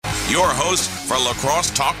your host for Lacrosse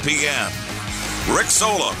Talk PM, Rick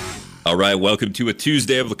Solom. All right, welcome to a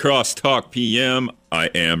Tuesday of Lacrosse Talk PM. I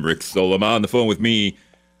am Rick Solom. On the phone with me,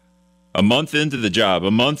 a month into the job,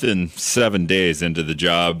 a month and 7 days into the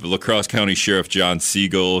job, Lacrosse County Sheriff John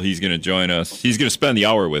Siegel. He's going to join us. He's going to spend the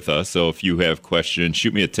hour with us. So if you have questions,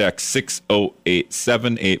 shoot me a text,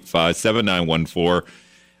 608-785-7914.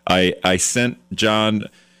 I sent John.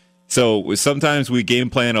 So sometimes we game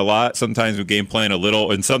plan a lot, sometimes we game plan a little,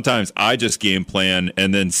 and sometimes I just game plan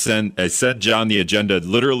and then I sent John the agenda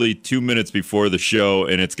literally 2 minutes before the show,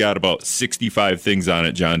 and it's got about 65 things on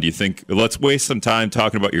it. John, do you think let's waste some time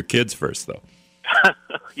talking about your kids first, though?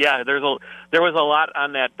 Yeah, there was a lot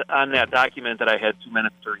on that document that I had 2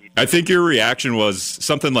 minutes to read. I think your reaction was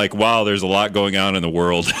something like, "Wow, there's a lot going on in the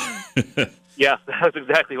world." Yeah, that's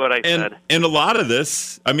exactly what I said. And a lot of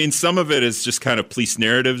this, I mean, some of it is just kind of police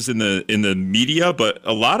narratives in the media, but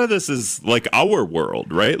a lot of this is like our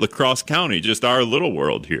world, right? Lacrosse County, just our little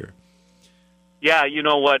world here. Yeah, you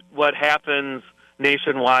know what happens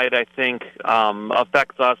nationwide, I think,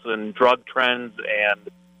 affects us in drug trends and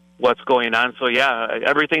what's going on. So yeah,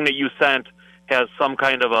 everything that you sent has some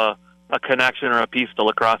kind of a connection or a piece to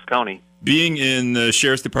Lacrosse County. Being in the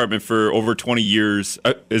sheriff's department for over 20 years,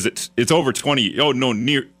 it's over 20. Oh, no,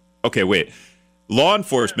 okay, wait. Law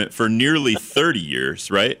enforcement for nearly 30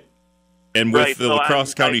 years, right? And with the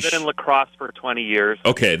Lacrosse County... I've been in lacrosse for 20 years.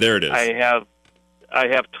 Okay, there it is. I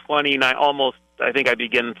have 29, almost, I think I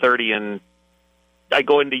begin 30, and I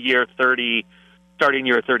go into year 30, starting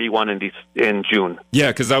year 31 in June. Yeah,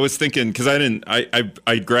 because I was thinking, because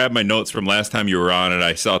I grabbed my notes from last time you were on, and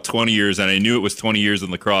I saw 20 years, and I knew it was 20 years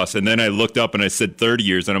in lacrosse, and then I looked up and I said 30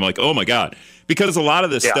 years, and I'm like, oh my God. Because a lot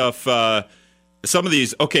of this stuff, some of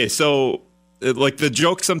these, okay, so like the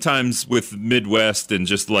joke sometimes with Midwest and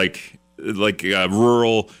just like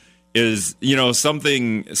rural is, you know,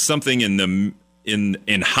 something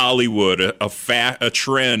in Hollywood, a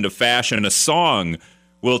trend, a fashion, a song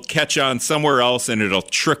will catch on somewhere else and it'll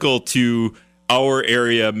trickle to our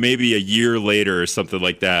area maybe a year later or something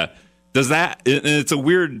like that. Does that, and it's a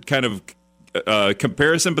weird kind of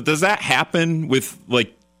comparison, but does that happen with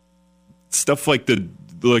like stuff like the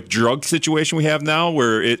drug situation we have now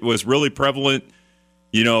where it was really prevalent,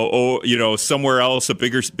 somewhere else,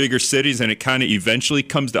 bigger cities, and it kind of eventually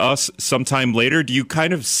comes to us sometime later? Do you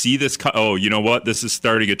kind of see this, you know what, this is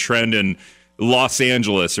starting a trend in Los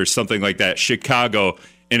Angeles or something like that, Chicago,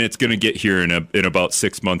 and it's going to get here in about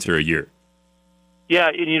 6 months or a year?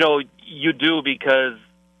 Yeah, you do, because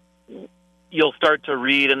you'll start to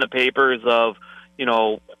read in the papers of,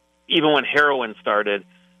 even when heroin started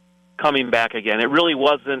coming back again. It really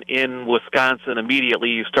wasn't in Wisconsin immediately.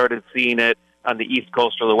 You started seeing it on the East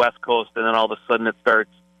Coast or the West Coast, and then all of a sudden it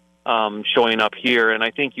starts showing up here. And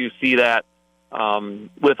I think you see that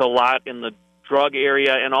with a lot in the drug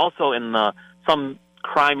area and also in some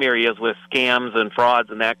crime areas with scams and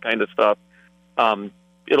frauds and that kind of stuff.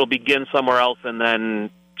 It'll begin somewhere else and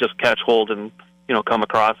then just catch hold and, come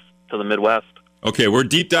across to the Midwest. Okay, we're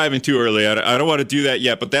deep diving too early. I don't want to do that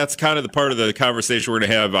yet, but that's kind of the part of the conversation we're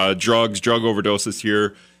going to have, drug overdoses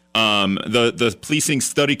here. The policing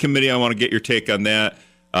study committee, I want to get your take on that.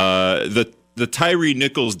 The Tyree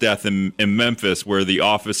Nichols death in Memphis, where the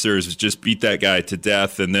officers just beat that guy to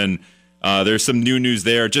death, and then there's some new news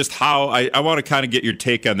there. Just how I want to kind of get your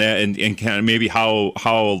take on that, and kind of maybe how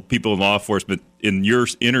people in law enforcement in your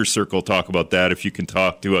inner circle talk about that, if you can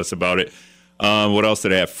talk to us about it. What else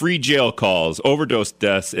did I have? Free jail calls, overdose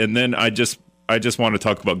deaths, and then I just want to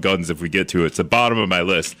talk about guns if we get to it. It's the bottom of my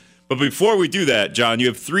list. But before we do that, John, you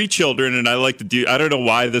have 3 children, and I like to do. I don't know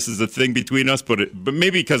why this is a thing between us, but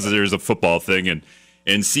maybe because there's a football thing, and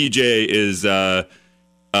CJ is.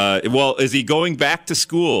 Is he going back to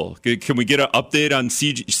school? Can we get an update on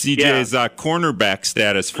CJ's cornerback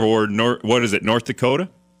status for North Dakota?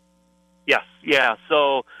 Yes, yeah.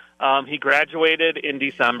 So he graduated in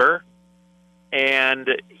December, and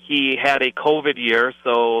he had a COVID year.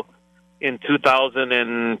 So in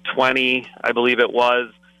 2020, I believe it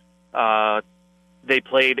was, they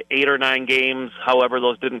played 8 or 9 games. However,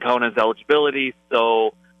 those didn't count as eligibility.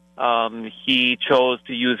 So he chose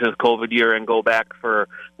to use his COVID year and go back for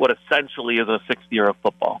what essentially is a 6th year of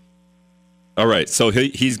football. All right, so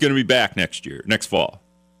he's going to be back next fall.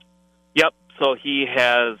 Yep, so he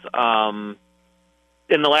has,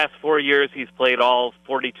 in the last 4 years, he's played all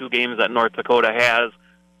 42 games that North Dakota has.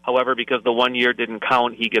 However, because the 1 year didn't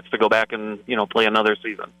count, he gets to go back and, play another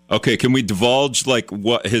season. Okay, can we divulge,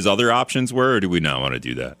 what his other options were, or do we not want to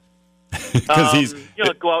do that? Because he's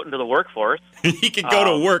go out into the workforce. He could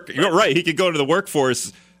go to work. You're right. He could go to the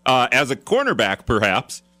workforce as a cornerback,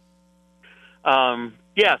 perhaps.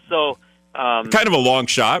 Yeah, so kind of a long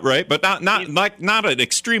shot, right? But not an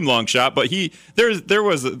extreme long shot. But there's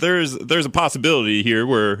a possibility here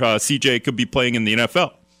where CJ could be playing in the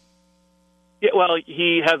NFL. Yeah, well,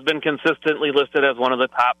 he has been consistently listed as one of the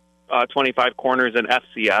top 25 corners in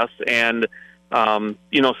FCS, and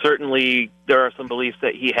certainly there are some beliefs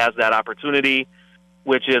that he has that opportunity,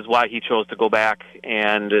 which is why he chose to go back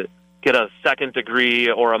and get a second degree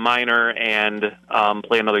or a minor and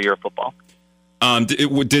play another year of football.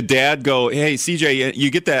 Did Dad go, hey, CJ,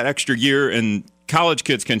 you get that extra year, and college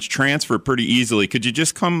kids can transfer pretty easily. Could you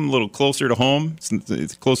just come a little closer to home?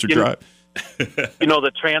 It's a closer drive.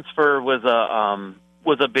 The transfer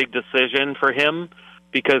was a big decision for him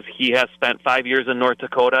because he has spent 5 years in North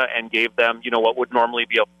Dakota and gave them, what would normally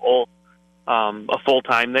be a full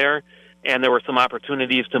time there. And there were some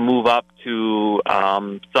opportunities to move up to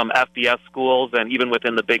some FBS schools and even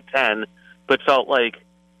within the Big Ten, but felt like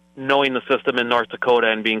knowing the system in North Dakota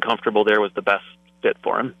and being comfortable there was the best fit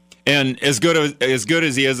for him. And as good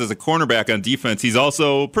as he is as a cornerback on defense, he's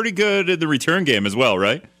also pretty good at the return game as well,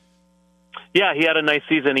 right? Yeah, he had a nice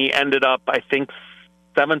season. He ended up, I think,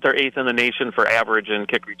 7th or 8th in the nation for average in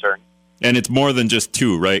kick return. And it's more than just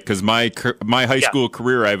 2, right? Because my high school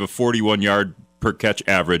career, I have a 41-yard per catch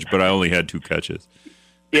average, but I only had 2 catches.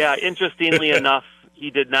 Yeah, interestingly enough,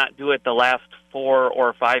 he did not do it the last 4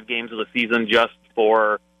 or 5 games of the season just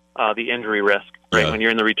for the injury risk. Right, when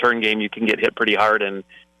you're in the return game, you can get hit pretty hard, and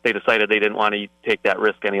they decided they didn't want to take that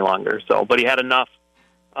risk any longer. So, but he had enough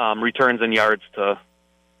returns and yards to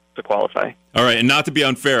qualify. All right, and not to be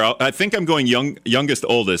unfair, I think I'm going youngest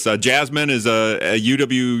oldest. Jasmine is a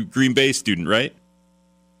UW Green Bay student, right?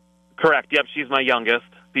 Correct. Yep, she's my youngest.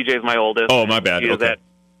 CJ's my oldest. Oh, my bad. Okay.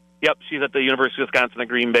 She's at the University of Wisconsin at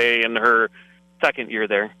Green Bay in her second year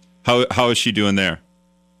there. How is she doing there?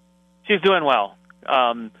 She's doing well.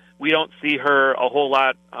 We don't see her a whole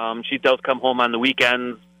lot. She does come home on the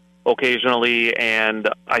weekends occasionally, and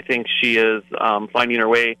I think she is finding her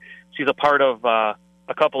way. She's a part of a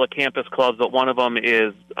couple of campus clubs, but one of them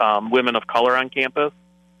is women of color on campus,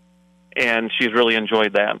 and she's really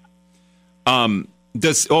enjoyed that.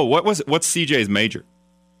 What's CJ's major?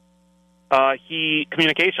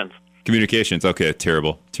 Communications. Communications. Okay,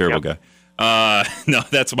 terrible guy. No,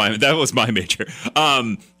 that was my major.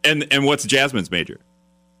 And what's Jasmine's major?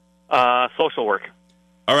 Social work.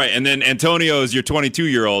 All right, and then Antonio is your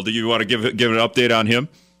 22-year-old. Do you want to give an update on him?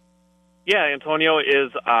 Yeah, Antonio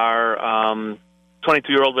is our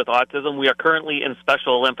 22-year-old with autism. We are currently in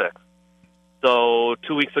Special Olympics. So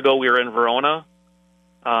 2 weeks ago, we were in Verona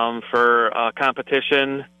for a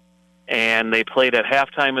competition, and they played at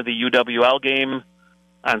halftime of the UWL game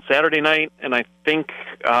on Saturday night, and I think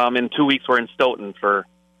in 2 weeks we're in Stoughton for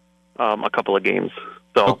a couple of games.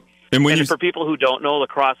 So, and for people who don't know,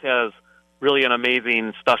 lacrosse has really an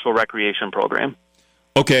amazing special recreation program.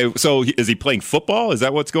 Okay, so is he playing football? Is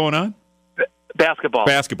that what's going on? Basketball.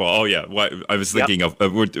 Oh, yeah. I was thinking of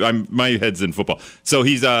my head's in football. So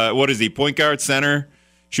he's, what is he, point guard, center,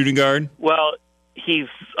 shooting guard? Well, he's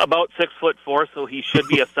about 6'4", so he should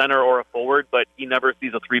be a center or a forward, but he never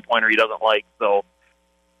sees a three-pointer he doesn't like, so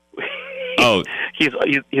he's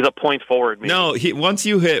a point forward. Maybe. No, once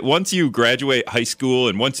you graduate high school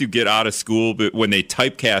and once you get out of school, but when they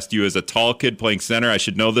typecast you as a tall kid playing center, I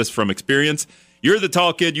should know this from experience. You're the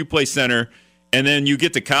tall kid, you play center, and then you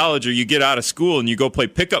get to college or you get out of school and you go play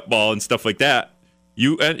pickup ball and stuff like that.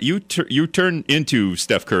 You turn into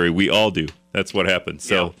Steph Curry. We all do. That's what happens.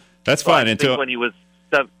 So that's fine. I think when he was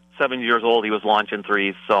 7 years old, he was launching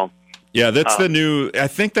threes. So. Yeah, that's the new. I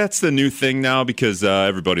think that's the new thing now because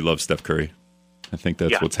everybody loves Steph Curry. I think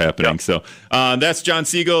that's what's happening. Yep. So that's John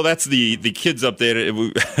Siegel. That's the kids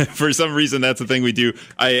update. For some reason, that's the thing we do.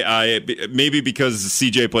 I maybe because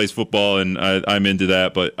CJ plays football and I'm into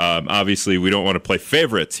that, but obviously we don't want to play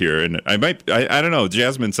favorites here. And I don't know.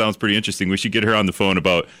 Jasmine sounds pretty interesting. We should get her on the phone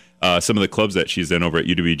about some of the clubs that she's in over at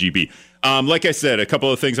UWGB. Like I said, a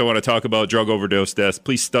couple of things I want to talk about: drug overdose deaths,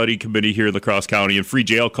 police study committee here in La Crosse County, and free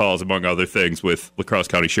jail calls, among other things, with La Crosse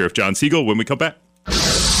County Sheriff John Siegel when we come back.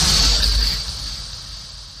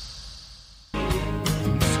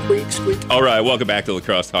 All right, welcome back to La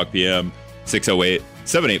Crosse Talk PM.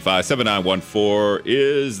 608-785-7914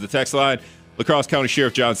 is the text line. La Crosse County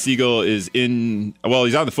Sheriff John Siegel is he's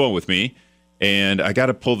on the phone with me, and I got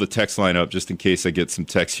to pull the text line up just in case I get some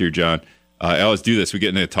text here, John. I always do this. We get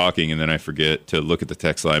into talking, and then I forget to look at the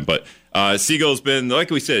text line. But Siegel's been, like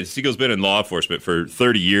we said, in law enforcement for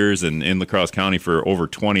 30 years and in La Crosse County for over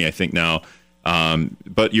 20, I think, now.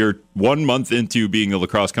 But you're 1 month into being a La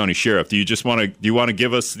Crosse County sheriff. Do you want to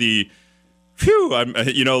give us the,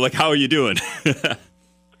 how are you doing?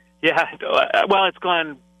 Yeah, well, it's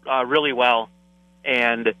gone really well,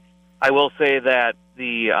 and I will say that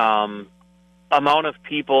the amount of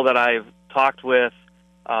people that I've talked with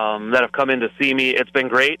that have come in to see me, it's been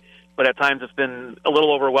great, but at times it's been a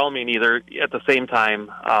little overwhelming either at the same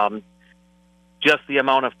time. Just the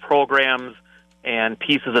amount of programs and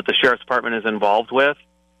pieces that the Sheriff's Department is involved with.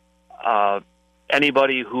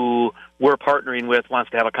 Anybody who we're partnering with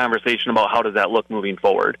wants to have a conversation about how does that look moving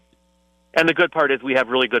forward. And the good part is we have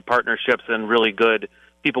really good partnerships and really good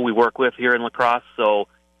people we work with here in La Crosse, so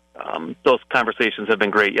those conversations have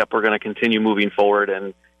been great. Yep, we're going to continue moving forward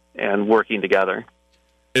and working together.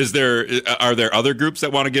 Are there other groups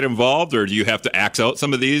that want to get involved, or do you have to axe out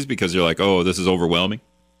some of these because you're like, oh, this is overwhelming?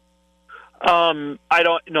 I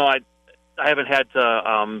don't know. I haven't had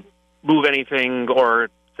to move anything or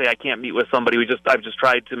say I can't meet with somebody. I've just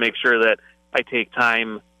tried to make sure that I take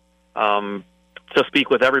time to speak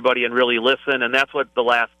with everybody and really listen, and that's what the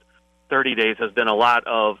last 30 days has been, a lot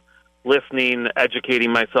of listening,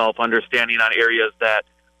 educating myself, understanding on areas that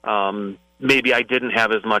maybe I didn't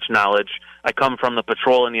have as much knowledge. I come from the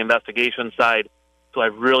patrol and the investigation side, so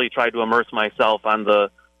I've really tried to immerse myself on the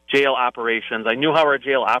jail operations. I knew how our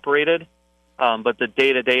jail operated, but the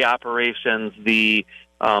day-to-day operations, the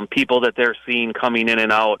people that they're seeing coming in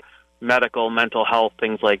and out, medical, mental health,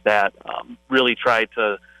 things like that, really tried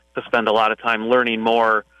to spend a lot of time learning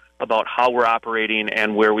more about how we're operating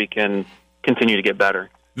and where we can continue to get better.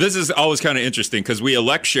 This is always kind of interesting because we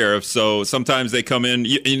elect sheriffs, so sometimes they come in,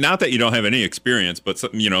 not that you don't have any experience, but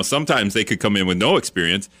sometimes they could come in with no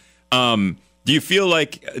experience. Do you feel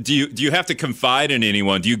like, do you have to confide in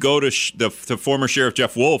anyone? Do you go to the former Sheriff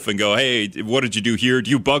Jeff Wolf and go, hey, what did you do here?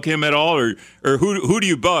 Do you bug him at all? Or who do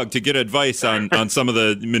you bug to get advice on some of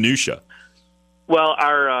the minutia? Well,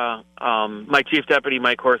 our my chief deputy,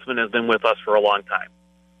 Mike Horseman, has been with us for a long time.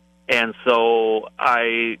 And so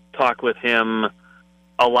I talk with him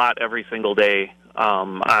a lot every single day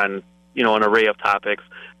on, an array of topics.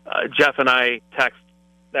 Jeff and I text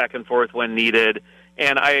back and forth when needed.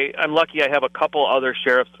 And I'm lucky I have a couple other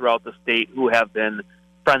sheriffs throughout the state who have been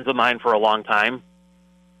friends of mine for a long time.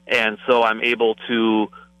 And so I'm able to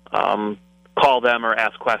call them or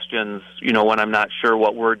ask questions, when I'm not sure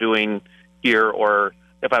what we're doing here or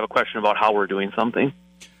if I have a question about how we're doing something.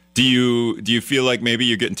 Do you feel like maybe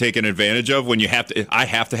you're getting taken advantage of when I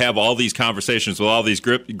have to have all these conversations with all these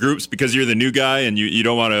groups because you're the new guy and you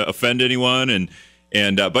don't want to offend anyone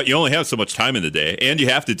and but you only have so much time in the day and you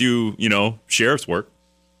have to do, sheriff's work.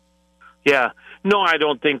 Yeah. No, I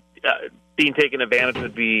don't think being taken advantage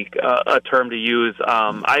would be a term to use.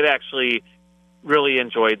 I've actually really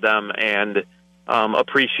enjoyed them and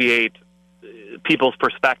appreciate people's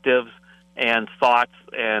perspectives and thoughts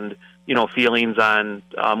and feelings on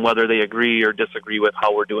whether they agree or disagree with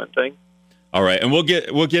how we're doing things. All right, and we'll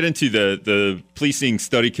get into the policing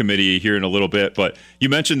study committee here in a little bit. But you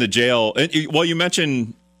mentioned the jail. Well, you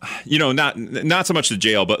mentioned not so much the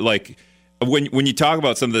jail, but like when you talk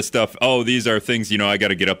about some of this stuff. Oh, these are things I got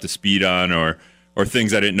to get up to speed on, or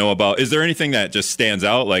things I didn't know about. Is there anything that just stands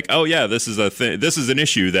out? Like, oh yeah, this is an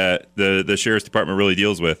issue that the sheriff's department really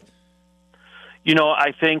deals with.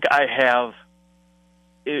 I think I have.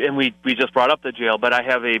 And we just brought up the jail, but I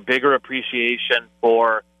have a bigger appreciation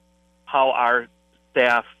for how our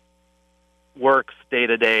staff works day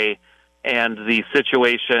to day and the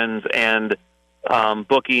situations and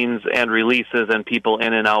bookings and releases and people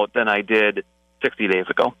in and out than I did 60 days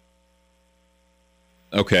ago.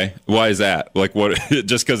 Okay. Why is that? Like what?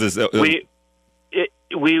 Just because it's...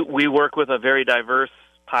 We work with a very diverse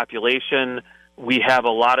population. We have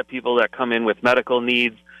a lot of people that come in with medical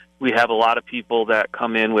needs. We have a lot of people that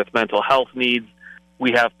come in with mental health needs.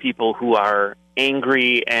 We have people who are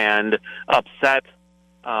angry and upset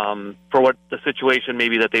for what the situation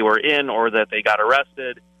maybe that they were in or that they got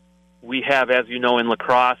arrested. We have, as you know, in La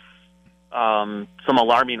Crosse, some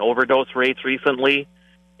alarming overdose rates recently,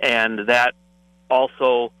 and that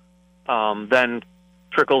also then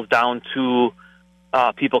trickles down to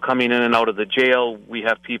people coming in and out of the jail. We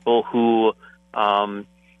have people who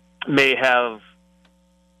may have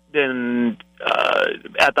been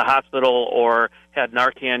at the hospital or had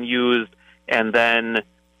Narcan used and then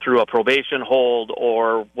through a probation hold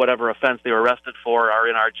or whatever offense they were arrested for are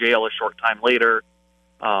in our jail a short time later.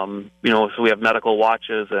 So we have medical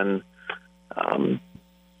watches and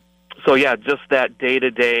so yeah, just that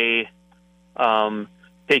day-to-day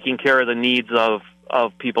taking care of the needs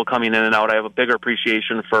of people coming in and out. I have a bigger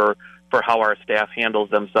appreciation for how our staff handles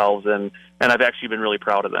themselves and I've actually been really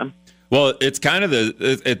proud of them. Well, it's kind of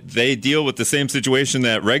they deal with the same situation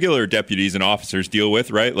that regular deputies and officers deal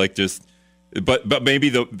with, right? Like just but maybe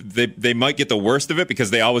they might get the worst of it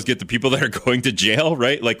because they always get the people that are going to jail,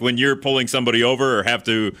 right? Like when you're pulling somebody over or have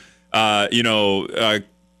to,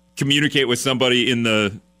 communicate with somebody in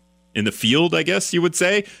the field, I guess you would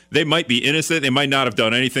say, they might be innocent. They might not have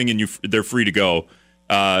done anything, and they're free to go.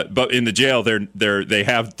 But in the jail, they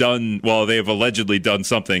have allegedly done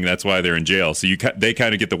something. That's why they're in jail. So they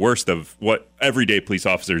kind of get the worst of what everyday police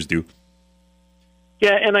officers do.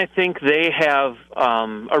 Yeah, and I think they have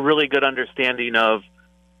a really good understanding of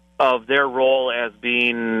their role as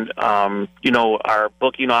being, our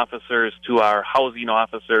booking officers to our housing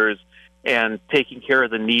officers and taking care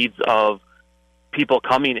of the needs of people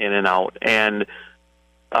coming in and out. And,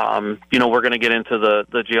 we're going to get into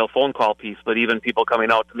the jail phone call piece, but even people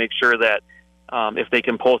coming out to make sure that if they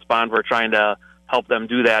can post bond, we're trying to help them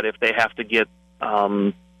do that. If they have to get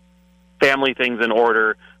family things in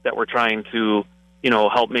order, that we're trying to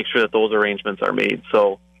help make sure that those arrangements are made.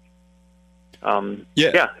 So,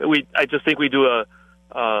 I just think we do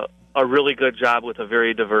a really good job with a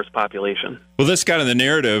very diverse population. Well, that's kind of the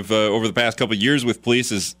narrative over the past couple of years with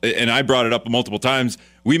police is, and I brought it up multiple times,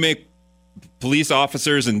 we make police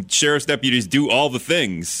officers and sheriff's deputies do all the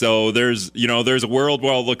things. So there's a world,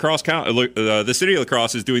 well, LaCrosse County, the city of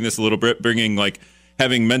LaCrosse is doing this a little bit,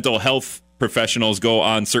 having mental health professionals go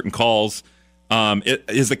on certain calls.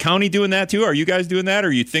 Is the county doing that too? Are you guys doing that?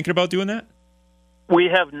 Are you thinking about doing that? We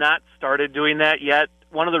have not started doing that yet.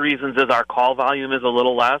 One of the reasons is our call volume is a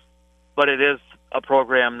little less, but it is a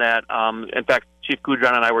program that, in fact, Chief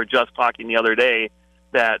Kudron and I were just talking the other day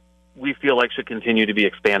that we feel like should continue to be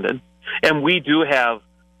expanded. And we do have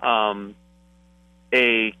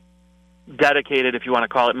a dedicated, if you want to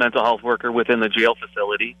call it, mental health worker within the jail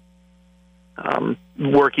facility,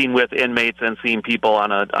 working with inmates and seeing people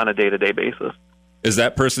on a day-to-day basis. Is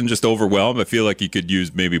that person just overwhelmed? I feel like you could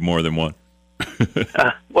use maybe more than one.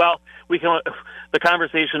 Well, we can. The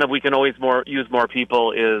conversation of we can always use more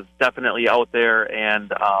people is definitely out there,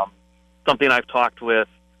 and something I've talked with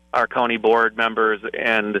our county board members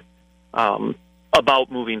and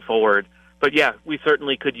about moving forward. But yeah, we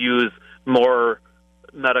certainly could use more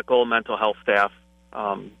medical, mental health staff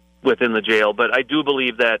within the jail. But I do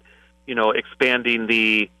believe that expanding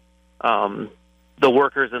the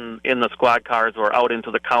workers in the squad cars or out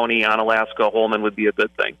into the county on Alaska Holman would be a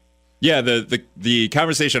good thing. Yeah, the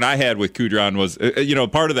conversation I had with Kudron was,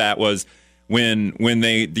 part of that was when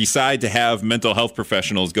they decide to have mental health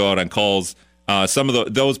professionals go out on calls. Some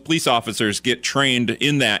of those police officers get trained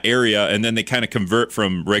in that area, and then they kind of convert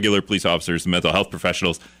from regular police officers to mental health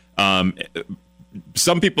professionals.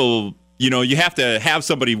 Some people, you have to have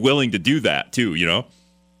somebody willing to do that too.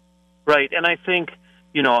 Right, and I think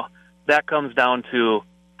that comes down to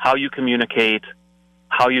how you communicate,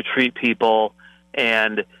 how you treat people,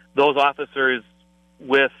 and those officers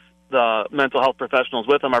with the mental health professionals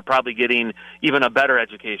with them are probably getting even a better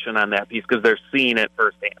education on that piece because they're seeing it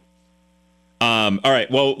firsthand. All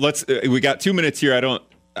right. Well, we got 2 minutes here. I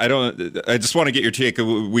just want to get your take.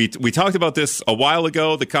 We talked about this a while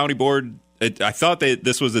ago. The county board, I thought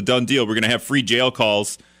this was a done deal. We're going to have free jail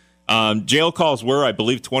calls. Jail calls were, I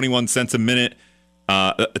believe, 21 cents a minute.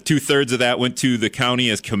 2/3 of that went to the county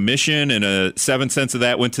as commission, and 7 cents of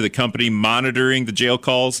that went to the company monitoring the jail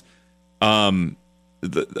calls. The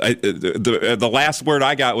last word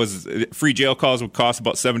I got was free jail calls would cost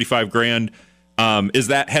about $75,000. Has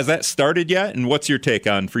that started yet? And what's your take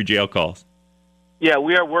on free jail calls? Yeah,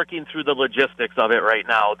 we are working through the logistics of it right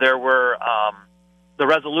now. There were the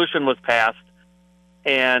resolution was passed,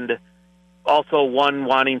 and also one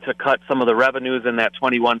wanting to cut some of the revenues in that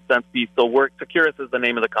 21 cent piece. So Securus is the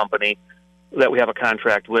name of the company that we have a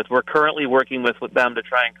contract with. We're currently working with them to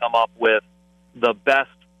try and come up with the best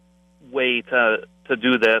way to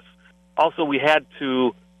do this. Also, we had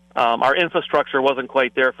to, our infrastructure wasn't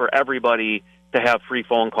quite there for everybody to have free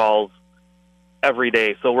phone calls every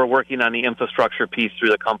day. So we're working on the infrastructure piece through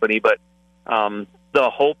the company. But the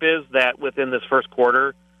hope is that within this first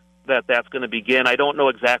quarter that's going to begin. I don't know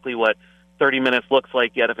exactly what 30 minutes looks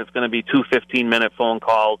like yet, if it's going to be 2 15-minute phone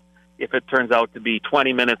calls, if it turns out to be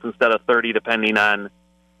 20 minutes instead of 30, depending on,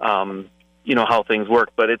 how things work.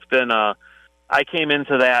 But it's been, I came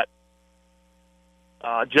into that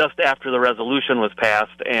just after the resolution was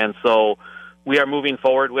passed, and so we are moving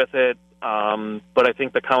forward with it. But I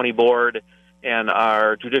think the county board and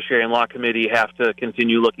our Judiciary and Law Committee have to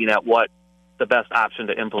continue looking at what the best option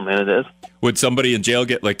to implement it is. Would somebody in jail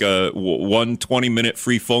get like a 20-minute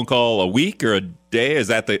free phone call a week or a day? Is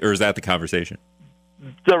that the conversation?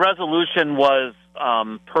 The resolution was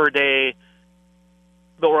per day,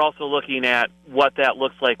 but we're also looking at what that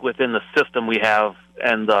looks like within the system we have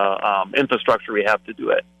and the infrastructure we have to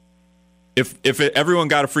do it. everyone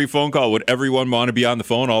got a free phone call, would everyone want to be on the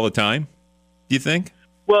phone all the time? Do you think?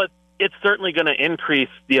 Well, it's certainly going to increase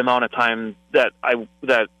the amount of time that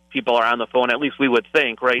people are on the phone. At least we would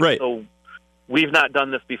think, right? Right. So we've not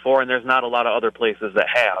done this before, and there's not a lot of other places that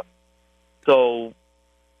have. So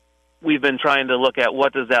we've been trying to look at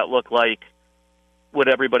what does that look like. Would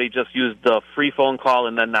everybody just use the free phone call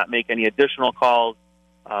and then not make any additional calls?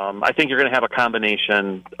 I think you're going to have a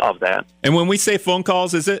combination of that. And when we say phone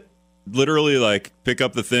calls, is it literally like pick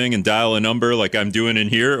up the thing and dial a number like I'm doing in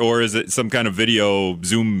here, or is it some kind of video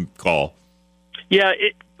Zoom call? Yeah,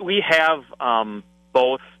 we have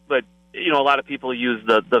both, but a lot of people use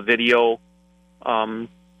the video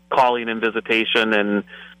calling and visitation,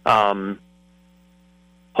 and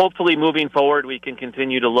hopefully moving forward we can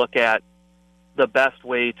continue to look at the best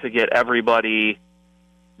way to get everybody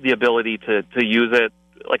the ability to use it.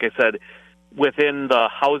 Like I said, within the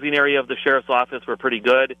housing area of the sheriff's office, we're pretty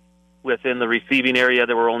good. Within the receiving area,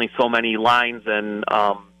 there were only so many lines and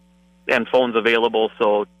phones available.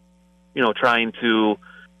 So, trying to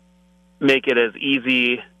make it as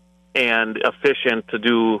easy and efficient to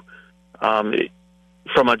do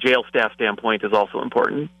from a jail staff standpoint is also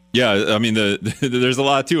important. Yeah, I mean, there's a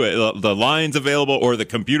lot to it. The lines available or the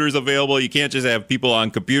computers available. You can't just have people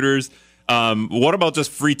on computers. What about just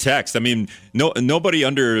free text? I mean, nobody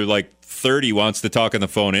under like 30 wants to talk on the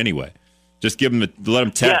phone anyway. Just let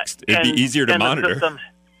them text. Yeah, it'd be easier to monitor.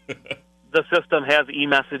 The system has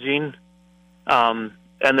e-messaging, and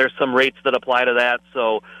there's some rates that apply to that.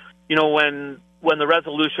 So, when the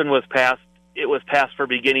resolution was passed, it was passed for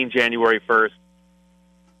beginning January 1st.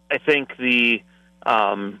 I think the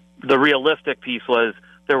realistic piece was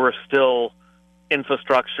there were still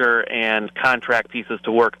infrastructure and contract pieces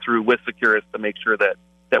to work through with Securus to make sure that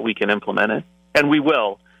we can implement it. And we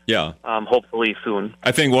will. Yeah. Hopefully soon.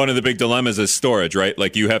 I think one of the big dilemmas is storage, right?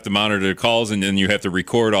 Like you have to monitor the calls and then you have to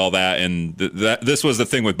record all that. And this was the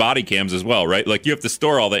thing with body cams as well, right? Like you have to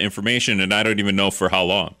store all that information, and I don't even know for how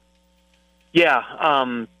long. Yeah.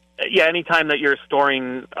 Anytime that you're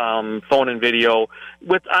storing phone and video,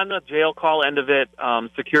 on the jail call end of it,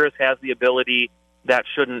 Securus has the ability that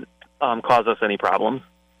shouldn't cause us any problems.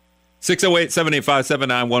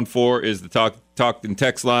 608-785-7914 is the talk and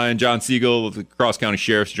text line. John Siegel of the Crosse County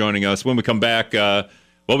Sheriff's joining us. When we come back,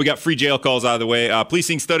 we got free jail calls out of the way.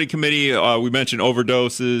 Policing Study Committee, we mentioned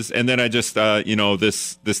overdoses, and then I just,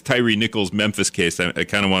 this Tyree Nichols Memphis case, I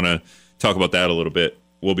kind of want to talk about that a little bit.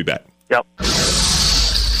 We'll be back. Yep.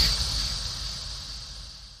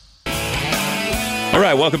 All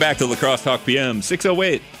right, welcome back to La Crosse Talk PM.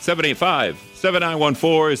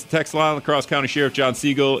 608-785-7914 is the text line. La Crosse County Sheriff John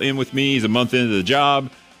Siegel in with me. He's a month into the job.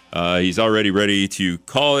 He's already ready to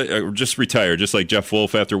call it, or just retire, just like Jeff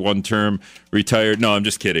Wolf after one term retired. No, I'm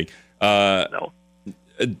just kidding. No.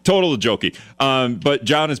 Total jokey. But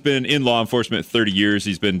John has been in law enforcement 30 years.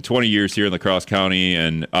 He's been 20 years here in La Crosse County.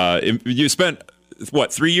 And you spent, 4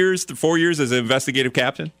 years as an investigative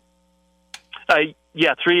captain?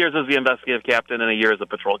 Yeah, 3 years as the investigative captain and a year as a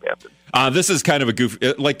patrol captain. This is kind of a goof.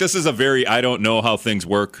 This is a very I don't know how things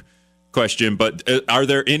work question, but are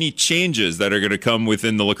there any changes that are going to come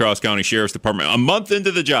within the La Crosse County Sheriff's Department a month into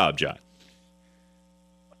the job, John?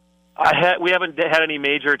 We haven't had any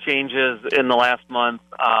major changes in the last month,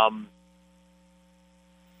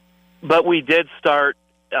 but we did start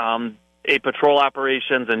a patrol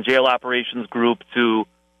operations and jail operations group to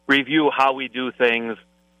review how we do things,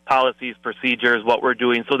 policies, procedures, what we're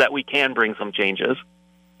doing, so that we can bring some changes.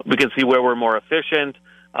 We can see where we're more efficient,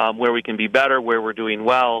 where we can be better, where we're doing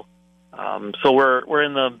well. So we're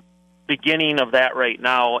in the beginning of that right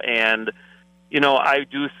now, and I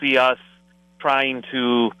do see us trying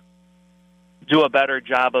to do a better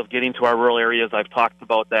job of getting to our rural areas. I've talked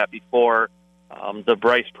about that before, the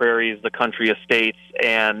Bryce Prairies, the country estates,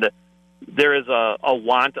 and there is a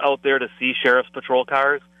want out there to see sheriff's patrol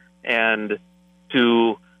cars and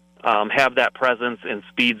to have that presence in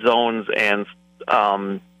speed zones and,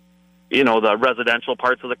 the residential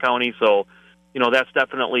parts of the county. So, that's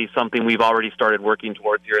definitely something we've already started working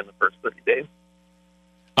towards here in the first 30 days.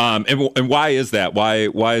 And why is that? Why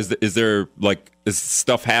is there is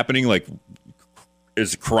stuff happening? Like,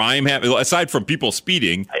 is crime happening? Aside from people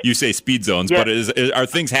speeding, you say speed zones, yeah. But are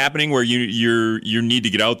things happening where you need to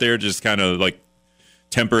get out there, just kind of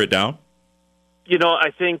temper it down?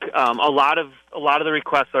 I think a lot of the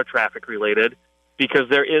requests are traffic related because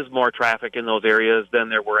there is more traffic in those areas than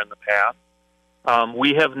there were in the past.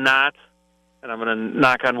 We have not, and I'm going to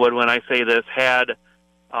knock on wood when I say this, had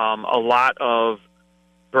a lot of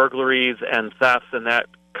burglaries and thefts and that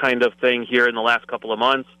kind of thing here in the last couple of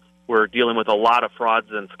months. We're dealing with a lot of frauds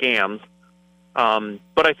and scams.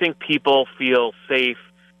 But I think people feel safe,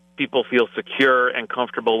 people feel secure and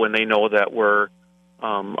comfortable when they know that we're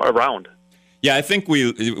around. Yeah, I think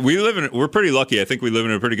we're pretty lucky. I think we live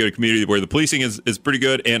in a pretty good community where the policing is pretty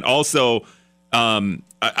good. And also,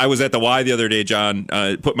 I was at the Y the other day, John,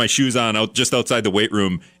 put my shoes on just outside the weight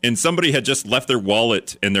room, and somebody had just left their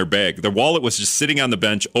wallet in their bag. Their wallet was just sitting on the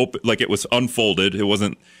bench, open, like it was unfolded. It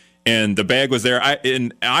wasn't, and the bag was there.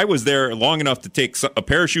 I was there long enough to take a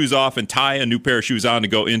pair of shoes off and tie a new pair of shoes on to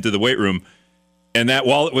go into the weight room, and that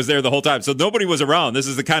wallet was there the whole time. So nobody was around. This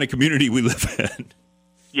is the kind of community we live in.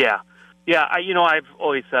 Yeah. Yeah, I've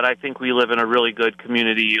always said I think we live in a really good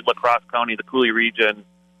community, La Crosse County, the Cooley region,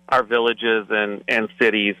 our villages and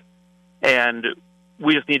cities, and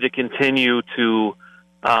we just need to continue to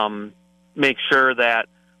make sure that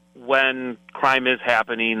when crime is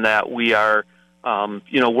happening, that we are,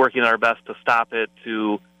 working our best to stop it,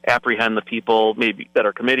 to apprehend the people maybe that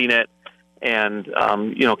are committing it, and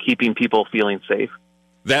keeping people feeling safe.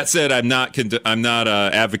 That said, I'm not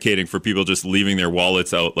advocating for people just leaving their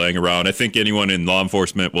wallets out laying around. I think anyone in law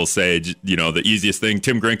enforcement will say, the easiest thing.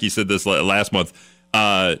 Tim Grenke said this last month.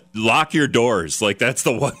 Lock your doors. Like that's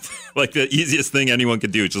the one, like the easiest thing anyone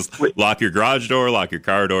can do. Just lock your garage door, lock your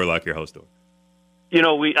car door, lock your house door.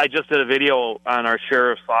 I just did a video on our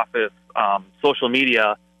sheriff's office social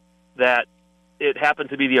media that it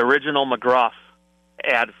happened to be the original McGruff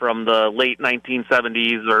ad from the late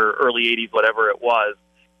 1970s or early 80s, whatever it was.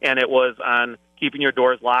 And it was on keeping your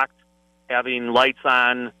doors locked, having lights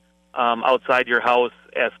on outside your house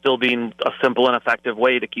as still being a simple and effective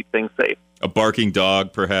way to keep things safe. A barking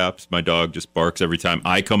dog, perhaps. My dog just barks every time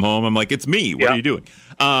I come home. I'm like, it's me. What are you doing?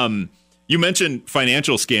 You mentioned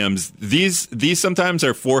financial scams. These sometimes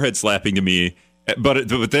are forehead slapping to me.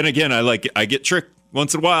 But then again, I get tricked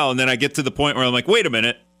once in a while, and then I get to the point where I'm like, wait a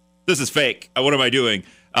minute, this is fake. What am I doing?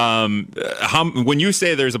 When you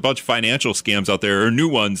say there's a bunch of financial scams out there or new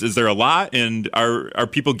ones, is there a lot? And are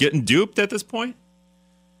people getting duped at this point?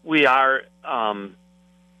 We are.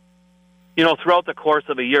 Throughout the course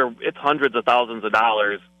of a year, it's hundreds of thousands of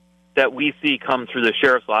dollars that we see come through the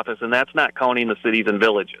sheriff's office, and that's not counting the cities and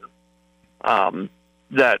villages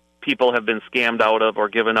that people have been scammed out of or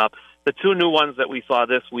given up. The two new ones that we saw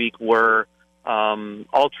this week were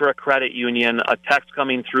Ultra Credit Union, a text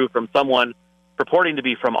coming through from someone purporting to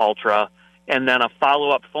be from Ultra, and then a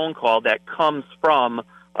follow-up phone call that comes from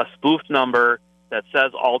a spoofed number that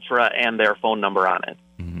says Ultra and their phone number on it,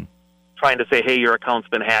 trying to say, hey, your account's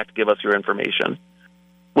been hacked, give us your information,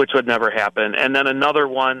 which would never happen. And then another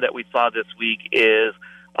one that we saw this week is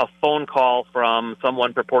a phone call from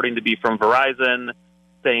someone purporting to be from Verizon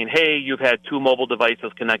saying, hey, you've had 2 mobile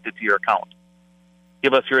devices connected to your account.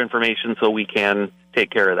 Give us your information so we can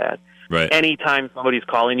take care of that. Right. Anytime somebody's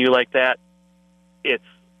calling you like that, it's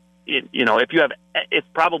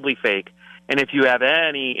probably fake. And if you have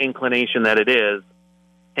any inclination that it is,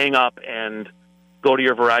 hang up and go to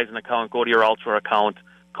your Verizon account, go to your Ultra account,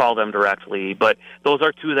 call them directly. But those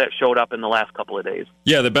are 2 that showed up in the last couple of days.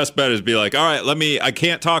 Yeah, the best bet is be like, all right, I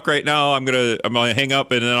can't talk right now. I'm gonna hang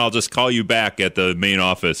up and then I'll just call you back at the main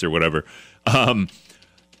office or whatever. All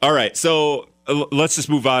right, so let's just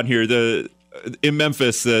move on here. In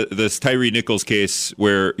Memphis, this Tyree Nichols case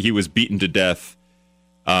where he was beaten to death.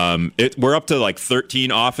 We're up to like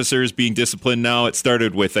 13 officers being disciplined now. It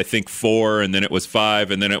started with, I think, 4, and then it was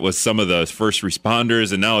 5, and then it was some of the first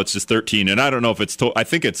responders, and now it's just 13. And I don't know if it's I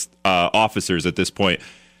think it's officers at this point.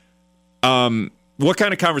 What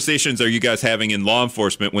kind of conversations are you guys having in law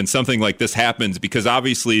enforcement when something like this happens? Because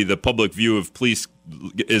obviously the public view of police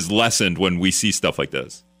is lessened when we see stuff like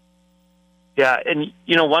this. Yeah, and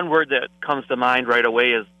one word that comes to mind right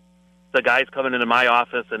away is the guys coming into my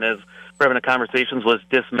office and as we're having the conversations was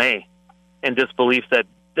dismay and disbelief that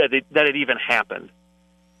it even happened,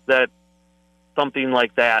 that something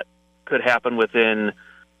like that could happen within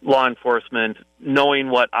law enforcement, knowing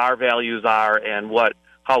what our values are and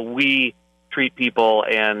how we treat people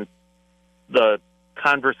and the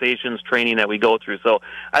conversations, training that we go through. So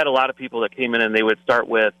I had a lot of people that came in and they would start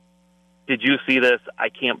with, did you see this? I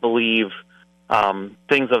can't believe,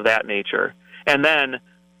 things of that nature. And then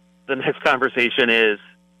the next conversation is,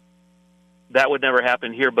 that would never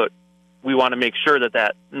happen here, but we want to make sure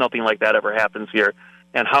that nothing like that ever happens here,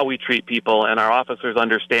 and how we treat people. And our officers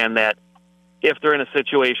understand that if they're in a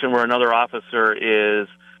situation where another officer is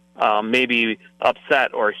maybe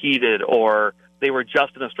upset or heated, or they were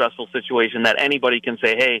just in a stressful situation, that anybody can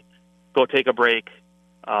say, hey, go take a break,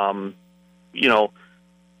 stop,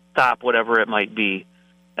 whatever it might be.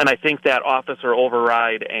 And I think that officer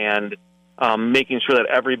override and making sure that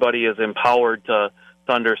everybody is empowered to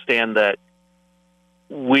understand that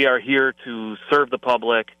we are here to serve the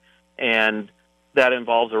public, and that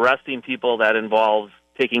involves arresting people, that involves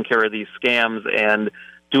taking care of these scams, and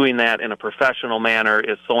doing that in a professional manner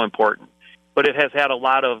is so important. But it has had a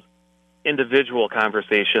lot of individual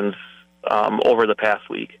conversations over the past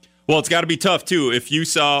week. Well, it's got to be tough, too. If you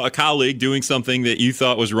saw a colleague doing something that you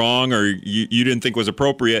thought was wrong or you didn't think was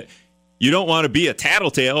appropriate, you don't want to be a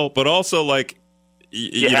tattletale, but also, like,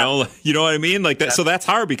 you know what I mean? Like that. So that's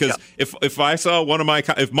hard because if I saw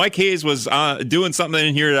if Mike Hayes was doing something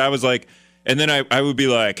in here that I was like, and then I would be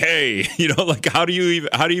like, hey, like, how do you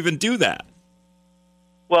even do that?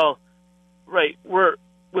 Well, right. We're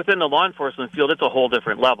within the law enforcement field. It's a whole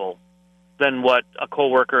different level than what a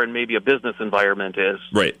coworker and maybe a business environment is.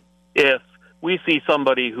 Right. If we see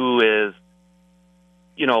somebody who is,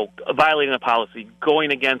 violating a policy,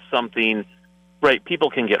 going against something, right, people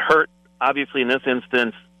can get hurt. Obviously, in this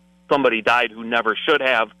instance, somebody died who never should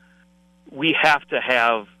have. We have to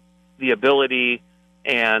have the ability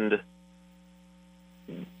and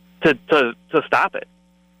to stop it,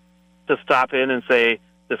 to stop in and say,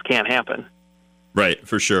 this can't happen. Right,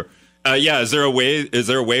 for sure. Is there a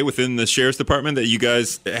way within the sheriff's department that you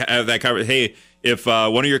guys have that conversation? Hey, if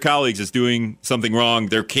one of your colleagues is doing something wrong,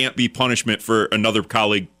 there can't be punishment for another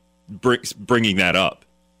colleague bringing that up.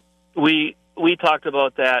 We talked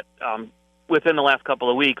about that within the last couple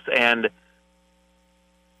of weeks, and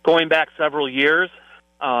going back several years,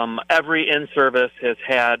 every in-service has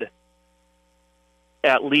had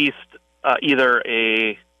at least either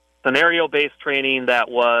a scenario-based training that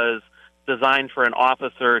was designed for an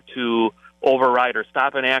officer to override or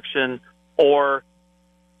stop an action, or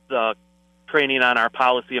the training on our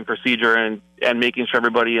policy and procedure and making sure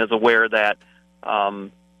everybody is aware that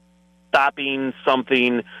stopping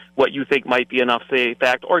something, what you think might be an unsafe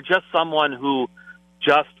act, or just someone who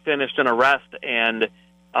just finished an arrest and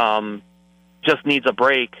just needs a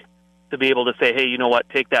break, to be able to say, hey, you know what,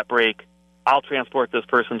 take that break. I'll transport this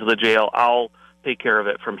person to the jail. I'll take care of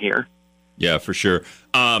it from here. Yeah, for sure.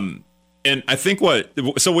 And I think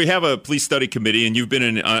so we have a police study committee, and you've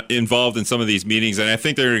been involved in some of these meetings, and I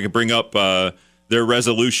think they're going to bring up their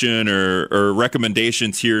resolution or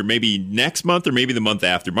recommendations here maybe next month or maybe the month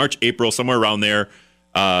after, March, April, somewhere around there.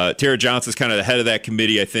 Tara Johnson's kind of the head of that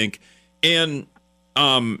committee, I think. And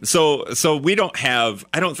so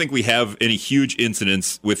I don't think we have any huge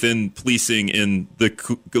incidents within policing in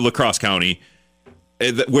the La Crosse County,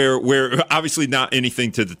 where obviously not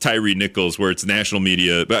anything to the Tyree Nichols, where it's national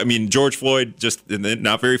media. But I mean, George Floyd, just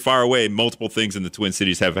not very far away, multiple things in the Twin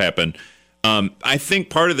Cities have happened. I think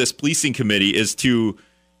part of this policing committee is to,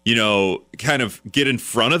 kind of get in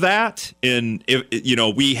front of that. And,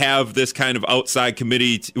 we have this kind of outside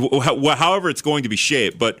committee, however it's going to be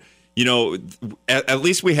shaped. But, at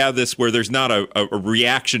least we have this where there's not a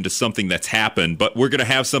reaction to something that's happened, but we're going to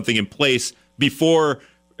have something in place before,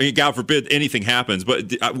 God forbid, anything happens.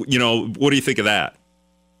 But, what do you think of that?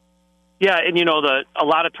 Yeah, and, a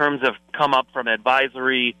lot of terms have come up from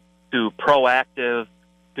advisory to proactive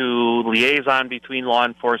to liaison between law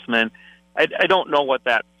enforcement. I don't know what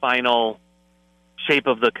that final shape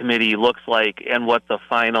of the committee looks like and what the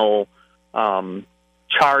final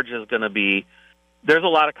charge is going to be. There's a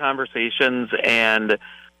lot of conversations, and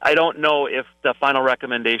I don't know if the final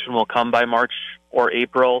recommendation will come by March or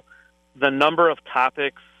April. The number of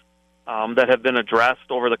topics that have been addressed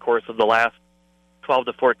over the course of the last 12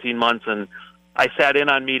 to 14 months, and I sat in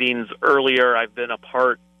on meetings earlier. I've been a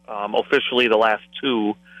part officially the last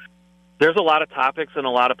two. There's a lot of topics in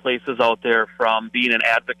a lot of places out there, from being an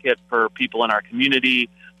advocate for people in our community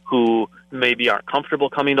who maybe aren't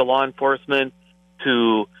comfortable coming to law enforcement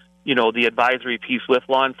to, the advisory piece with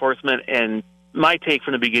law enforcement. And my take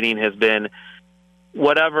from the beginning has been,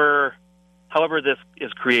 however this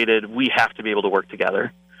is created, we have to be able to work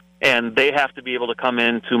together. And they have to be able to come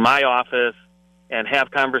into my office and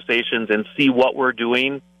have conversations and see what we're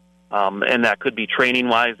doing. And that could be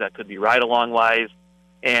training-wise, that could be ride-along-wise.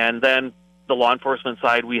 And then the law enforcement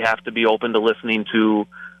side, we have to be open to listening to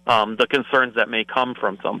the concerns that may come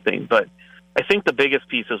from something. But I think the biggest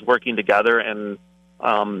piece is working together, and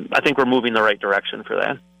I think we're moving the right direction for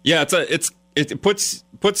that. Yeah, it puts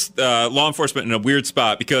law enforcement in a weird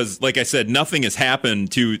spot because, like I said, nothing has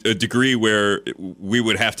happened to a degree where we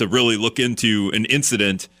would have to really look into an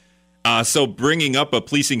incident. So bringing up a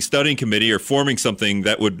policing studying committee or forming something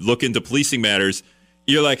that would look into policing matters,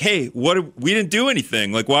 you're like, hey, we didn't do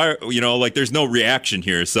anything. Like, why? There's no reaction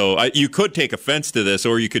here. So you could take offense to this,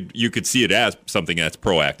 or you could see it as something that's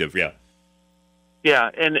proactive. Yeah. Yeah,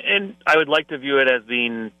 and I would like to view it as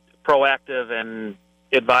being proactive and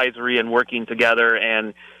advisory and working together.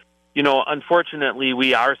 And unfortunately,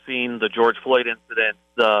 we are seeing the George Floyd incident,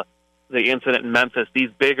 the incident in Memphis, these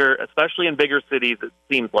bigger, especially in bigger cities, it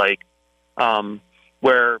seems like,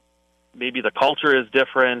 where maybe the culture is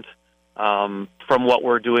different from what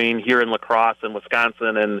we're doing here in La Crosse and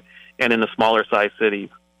Wisconsin and in the smaller size cities.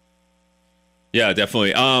 Yeah,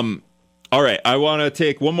 definitely. All right, I want to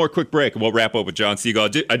take one more quick break, and we'll wrap up with John Siegel.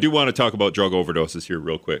 I do want to talk about drug overdoses here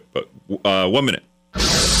real quick, but 1 minute.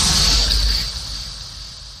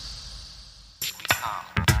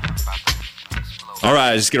 All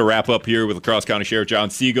right, just going to wrap up here with La Crosse County Sheriff John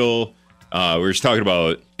Siegel. We're just talking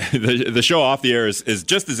about the show off the air is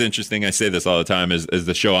just as interesting. I say this all the time as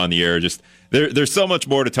the show on the air. Just there's so much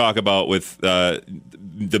more to talk about with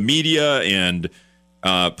the media and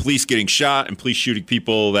police getting shot and police shooting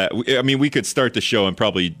people. We could start the show and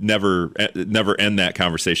probably never end that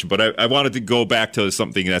conversation. But I wanted to go back to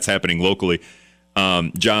something that's happening locally.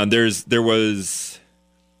 John, there was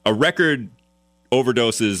a record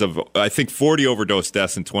overdoses of, I think, 40 overdose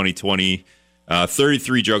deaths in 2020,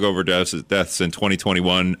 33 drug overdose deaths in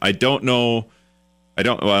 2021. I don't know.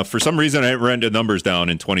 For some reason, I haven't written the numbers down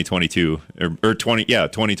in 2022 or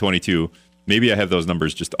 2022. Maybe I have those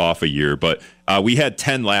numbers just off a year, but we had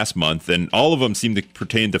 10 last month, and all of them seem to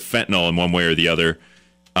pertain to fentanyl in one way or the other.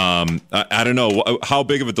 I don't know. How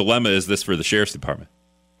big of a dilemma is this for the sheriff's department?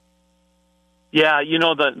 Yeah,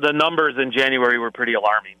 the numbers in January were pretty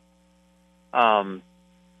alarming.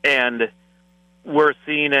 And we're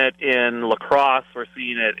seeing it in La Crosse, we're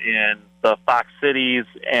seeing it in the Fox cities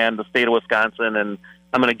and the state of Wisconsin, and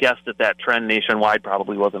I'm going to guess that trend nationwide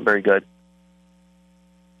probably wasn't very good.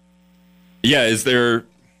 Yeah,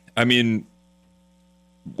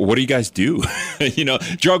 what do you guys do?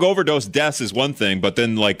 Drug overdose deaths is one thing, but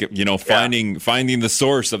then finding the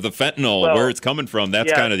source of the fentanyl, where it's coming from,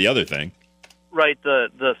 that's kind of the other thing. Right,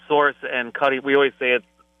 the source and cutting, we always say it's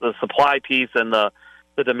the supply piece and the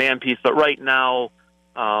demand piece, but right now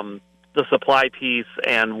the supply piece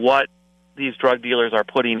and what these drug dealers are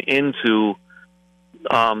putting into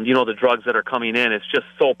the drugs that are coming in, it's just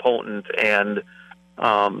so potent, and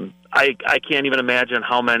I can't even imagine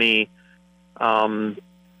how many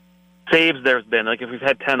saves there's been. Like, if we've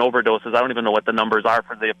had 10 overdoses, I don't even know what the numbers are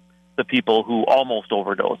for the people who almost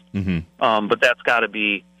overdosed. Mm-hmm. But that's got to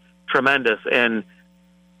be tremendous. And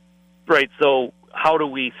right, so how do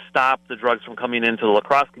we stop the drugs from coming into the La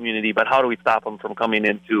Crosse community, but how do we stop them from coming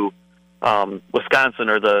into Wisconsin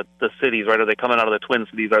or the cities, right? Are they coming out of the Twin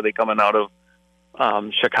Cities? Are they coming out of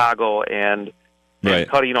Chicago and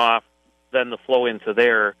cutting off then the flow into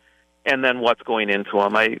there, and then what's going into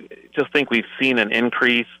them? I just think we've seen an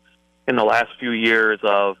increase in the last few years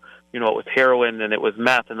of, it was heroin and it was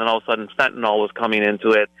meth, and then all of a sudden fentanyl was coming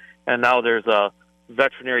into it, and now there's a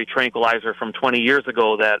veterinary tranquilizer from 20 years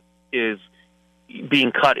ago that is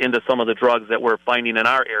being cut into some of the drugs that we're finding in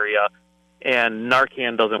our area, and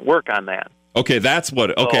Narcan doesn't work on that. Okay, that's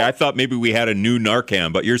what. Okay, so, I thought maybe we had a new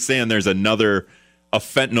Narcan, but you're saying there's a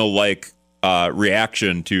fentanyl-like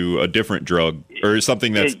reaction to a different drug or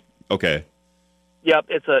something that's okay. Yep,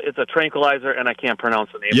 it's a tranquilizer, and I can't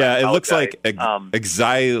pronounce the name. Yeah, it looks like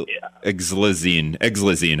Exlazine.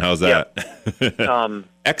 How's that? Yep.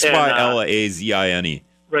 Xylazine.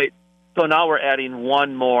 Right. So now we're adding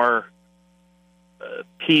one more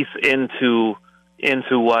piece into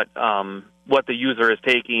what the user is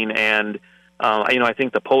taking, and I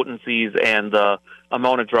think the potencies and the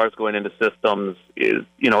amount of drugs going into systems is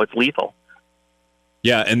it's lethal.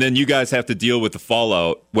 Yeah, and then you guys have to deal with the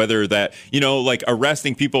fallout, whether that, like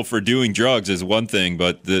arresting people for doing drugs is one thing,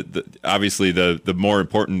 but obviously the more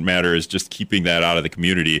important matter is just keeping that out of the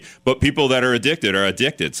community. But people that are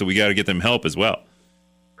addicted, so we got to get them help as well.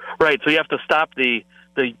 Right, so you have to stop the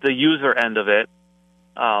user end of it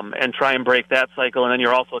and try and break that cycle, and then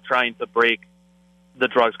you're also trying to break the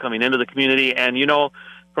drugs coming into the community. And,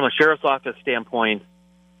 from a sheriff's office standpoint,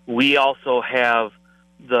 we also have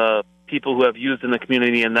the people who have used in the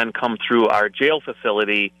community and then come through our jail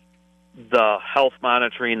facility, the health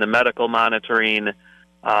monitoring, the medical monitoring,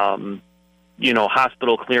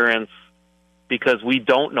 hospital clearance, because we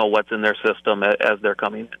don't know what's in their system as they're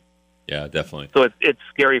coming in. Yeah, definitely. So it's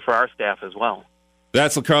scary for our staff as well.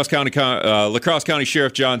 That's La Crosse County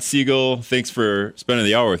Sheriff John Siegel. Thanks for spending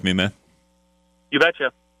the hour with me, man. You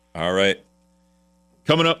betcha. All right.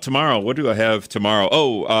 Coming up tomorrow, what do I have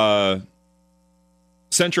tomorrow?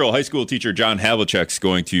 Central High School teacher John Havlicek's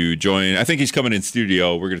going to join. I think he's coming in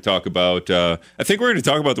studio. We're going to talk about. The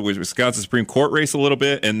Wisconsin Supreme Court race a little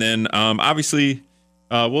bit, and then obviously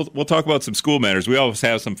we'll talk about some school matters. We always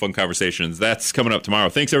have some fun conversations. That's coming up tomorrow.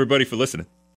 Thanks everybody for listening.